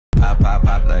pop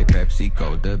like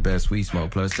PepsiCo. The best we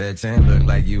smoke, plus that chain look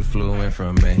like you flew in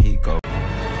from Mexico.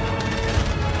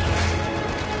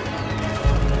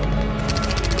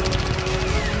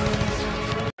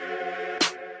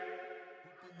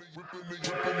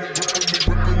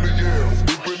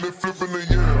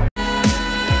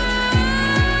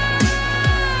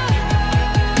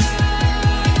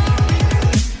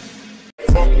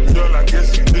 I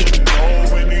guess he didn't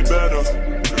know any better.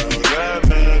 Girl, that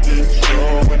man didn't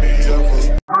show any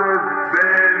effort.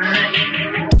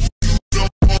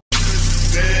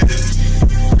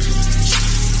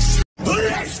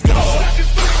 Let's go!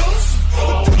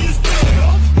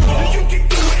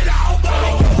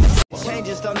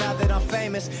 Changes though now that I'm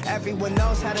famous. Everyone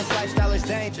knows how this lifestyle is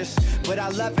dangerous, but I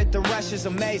love it, the rush is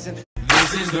amazing.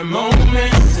 This is the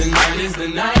moment, tonight is the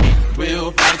night.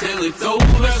 We'll fight till it's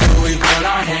over, so we put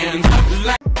our hands up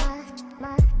like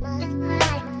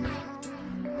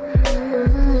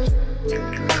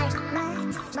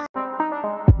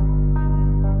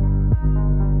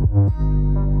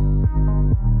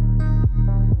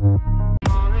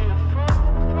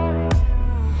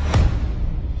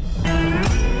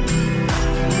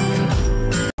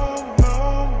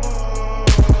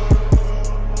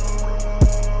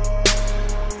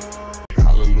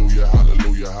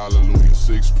hallelujah,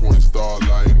 6-point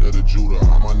starlight of the Judah.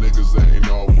 All my niggas ain't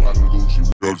all rockin'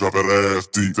 Gucci. Girl, drop that ass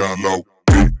deep down low,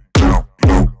 deep down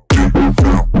low, deep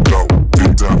down low,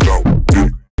 deep down low,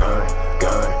 deep.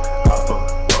 Gun, pop up,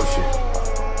 motion.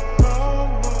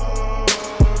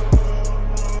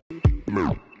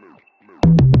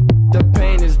 The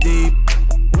pain is deep.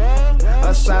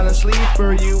 A silent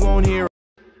sleeper, you won't hear.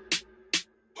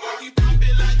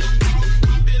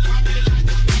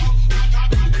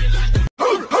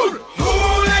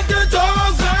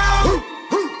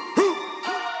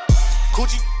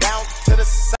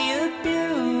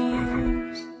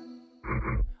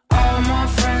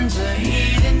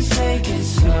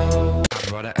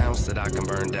 Brought an ounce that I can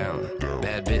burn down.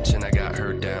 Bad bitch and I got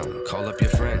her down. Call up your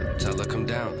friend, tell her come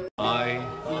down. I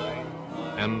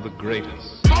am the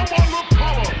greatest. Someone look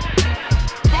power!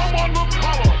 Someone look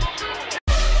power!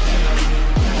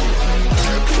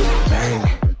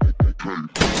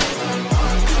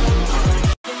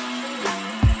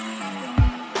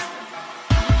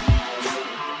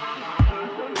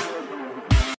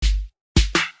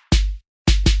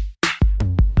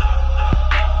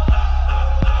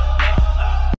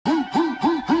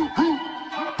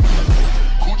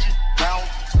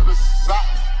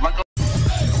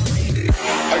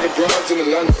 Drugs in the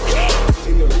London,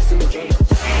 seen the least in the jungle.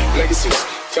 Legacies,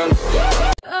 found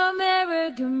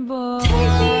American boy, take me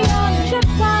on a trip,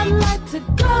 I'd like to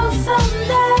go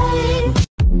someday.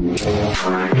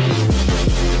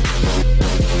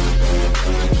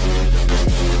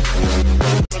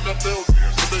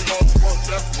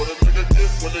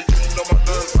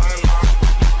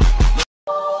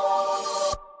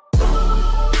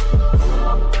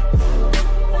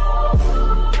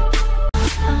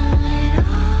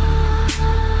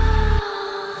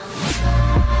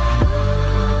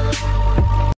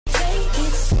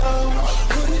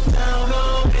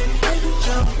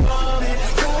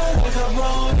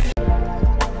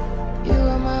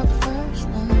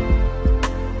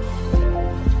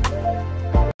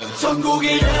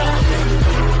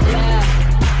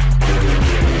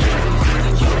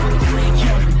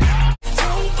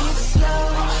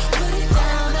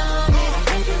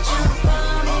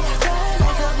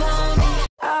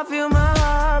 I feel my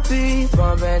heartbeat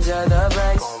bumping to the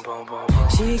bass.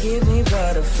 She give me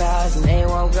butterflies and they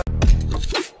won't go.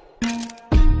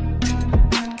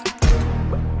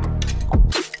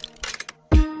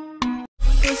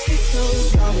 This is so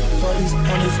dumb for these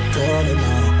honest calling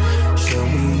now. Show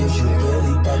me if you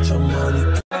really got your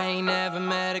money. I ain't never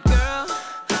met a girl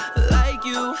like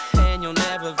you, and you'll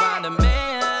never find a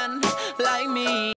man like me.